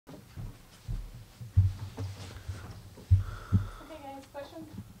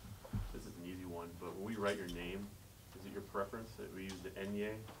we write your name, is it your preference that we use the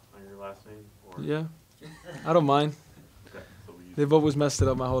Enye on your last name? Or? Yeah, I don't mind. Okay, so we use They've always messed it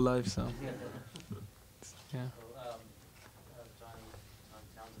up my whole life, so. Yeah. Johnny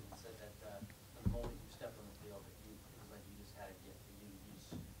Townsend said that the moment you stepped on the field, it was like you just had a gift.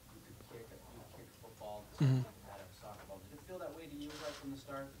 You could kick a football, just like you had a soccer ball. Did it feel that way to you right from the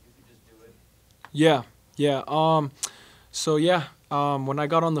start, that you could just do it? Yeah, yeah. So yeah, when I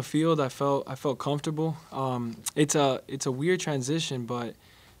got on the field, I felt comfortable. It's a weird transition, but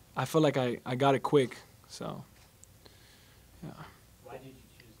I feel like I got it quick. So, yeah. Why did you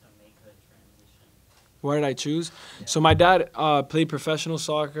choose to make the transition? Why did I choose? Yeah. So my dad played professional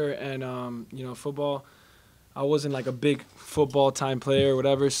soccer and football. I wasn't like a big football time player or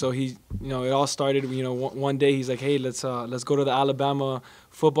whatever. So he, it all started. One day he's like, hey, let's go to the Alabama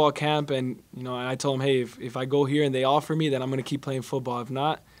football camp, and and I told him, hey, if I go here and they offer me, then I'm gonna keep playing football. If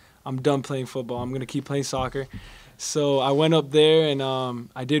not, I'm done playing football. I'm gonna keep playing soccer. So I went up there and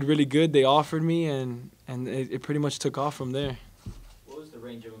I did really good. They offered me, and it pretty much took off from there. What was the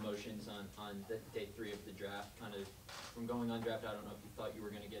range of emotions on day 3 of the draft? Kind of from going undrafted, I don't know if you thought you were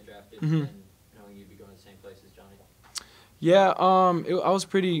going to get drafted, and knowing you'd be going to the same place as Johnny. Yeah, I was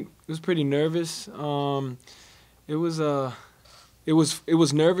pretty nervous. It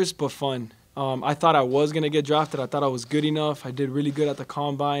was nervous but fun. I thought I was gonna get drafted. I thought I was good enough. I did really good at the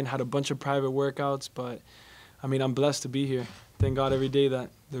combine. Had a bunch of private workouts, but I mean, I'm blessed to be here. Thank God every day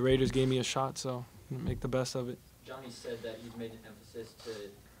that the Raiders gave me a shot, so make the best of it. Johnny said that you've made an emphasis to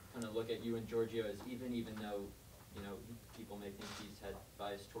kind of look at you and Giorgio as even though, people may think he's had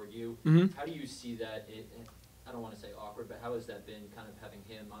bias toward you. How do you see that? I don't want to say awkward, but how has that been, kind of having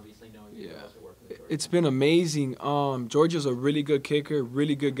him, obviously knowing you're also working with Giorgio? It's been amazing. Giorgio's a really good kicker,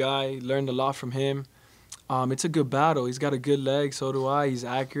 really good guy. Learned a lot from him. It's a good battle. He's got a good leg, so do I. He's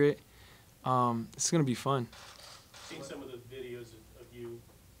accurate. It's going to be fun. Seen some of the videos of you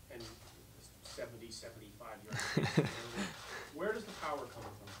and 70, 75 yards. Where does the power come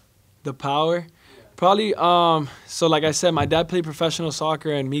from? The power? Yeah. Probably, so like I said, my dad played professional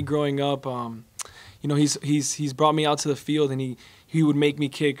soccer, and me growing up, he's brought me out to the field, and he would make me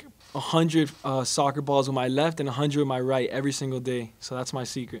kick 100 soccer balls with my left and 100 with my right every single day. So that's my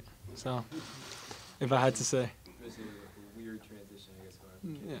secret. So, if I had to say. This is a weird transition, I guess, going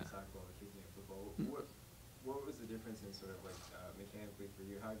from kicking soccer ball to kicking a football. What was the difference in sort of like mechanically for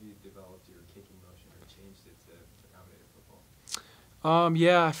you? How have you developed your kicking motion or changed it to accommodate football?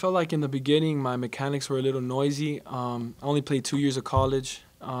 Yeah, I felt like in the beginning my mechanics were a little noisy. I only played 2 years of college,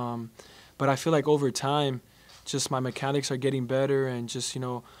 but I feel like over time, just my mechanics are getting better, and just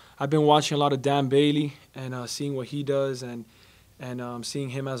I've been watching a lot of Dan Bailey and seeing what he does, and seeing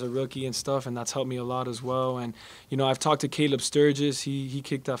him as a rookie and stuff, and that's helped me a lot as well. And I've talked to Caleb Sturgis. He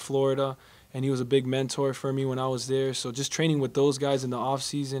kicked at Florida, and he was a big mentor for me when I was there. So just training with those guys in the off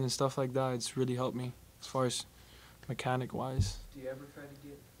season and stuff like that, it's really helped me as far as mechanic wise. Do you ever try to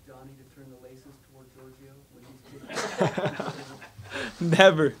get Johnny to turn the laces toward Giorgio when he's kicking?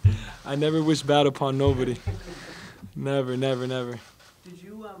 Never. I never wish bad upon nobody. Never, never, never. Did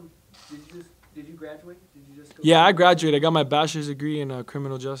you graduate? Did you just go? Yeah, I graduated. I got my bachelor's degree in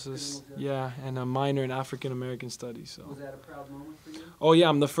criminal justice. Yeah, and a minor in African American studies. So. Was that a proud moment for you? Oh yeah,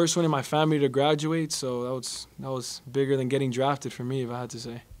 I'm the first one in my family to graduate, so that was bigger than getting drafted for me, if I had to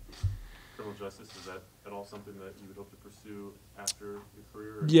say. Criminal justice, is that at all something that you would hope to pursue after your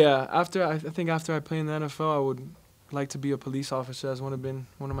career? Or? Yeah, I think after I play in the NFL, I would like to be a police officer. That's been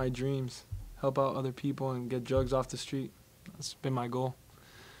one of my dreams. Help out other people and get drugs off the street. That's been my goal.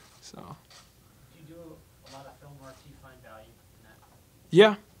 So. Do you do a lot of film work? Do you find value in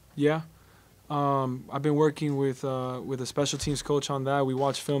that? Yeah. I've been working with a special teams coach on that. We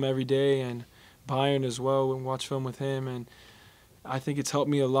watch film every day, and Byron as well. We watch film with him, and I think it's helped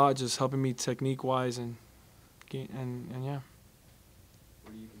me a lot, just helping me technique-wise and yeah.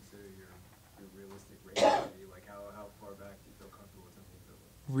 What do you consider your realistic range? Like how far back do you feel comfortable with something?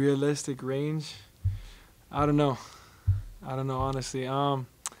 Realistic range? I don't know, honestly.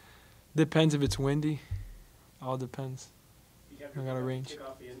 Depends if it's windy. All depends. You I got a range. Kick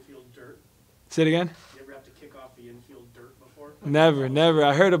off the infield dirt? Say it again? You ever have to kick off the infield dirt before? Never.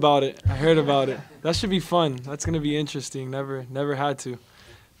 I heard about it. That should be fun. That's gonna be interesting. Never had to.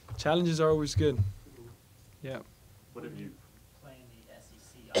 Challenges are always good. Yeah. What have you? Playing the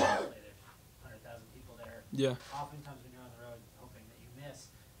SEC, obviously there's 100,000 people there. Yeah. Oftentimes when you're on the road, hoping that you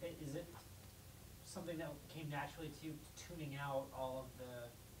miss. Is it something that came naturally to you, tuning out all of the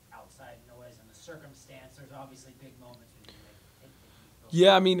outside noise and the circumstance? There's obviously big moments when you make it.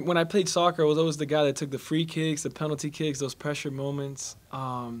 Yeah, I mean, when I played soccer, I was always the guy that took the free kicks, the penalty kicks, those pressure moments.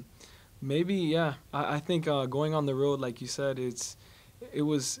 Maybe, yeah. I think going on the road, like you said, it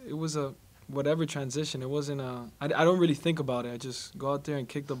was a whatever transition. It wasn't I don't really think about it. I just go out there and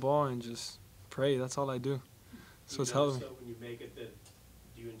kick the ball and just pray. That's all I do. So it's helping. So when you make it,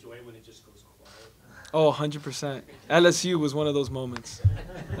 do you enjoy when it just goes quiet? Oh, 100%. LSU was one of those moments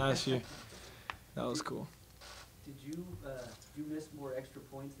last year. That was cool. Did you miss more extra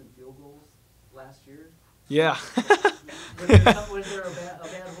points than field goals last year? Yeah. Was there a bad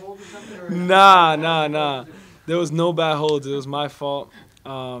hold or something? Or Nah. There was no bad holds. It was my fault.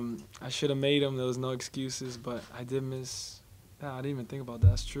 I should have made them. There was no excuses, but I did miss. Yeah, I didn't even think about that.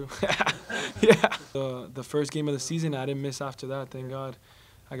 That's true. Yeah. The first game of the season, I didn't miss after that. Thank God.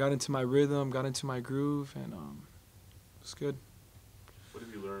 I got into my rhythm, got into my groove, and it was good. What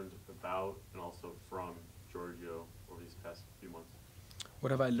have you learned about and also from Giorgio over these past few months?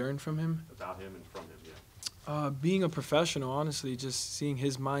 What have I learned from him? About him and from him, yeah. Being a professional, honestly, just seeing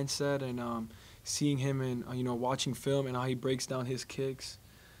his mindset and seeing him in, watching film and how he breaks down his kicks.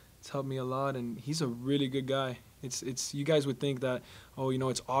 It's helped me a lot, and he's a really good guy. It's you guys would think that,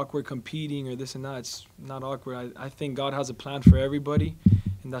 it's awkward competing or this and that. It's not awkward. I think God has a plan for everybody,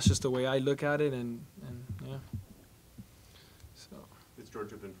 and that's just the way I look at it, and yeah. So. Has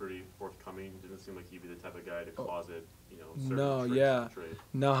Giorgio been pretty forthcoming? Didn't seem like he'd be the type of guy to closet, certain No, tricks yeah. of the trade.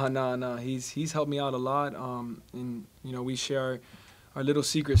 No. He's helped me out a lot, and we share our little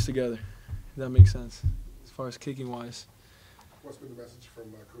secrets together. If that makes sense, as far as kicking wise. What's been the message from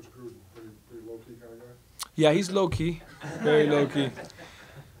Coach Gruden? Pretty low-key kind of guy? Yeah, he's low-key. Very low-key.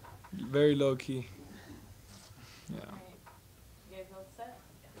 Very low-key. Yeah. You guys all set?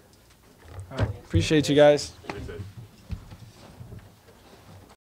 All right. Appreciate you guys.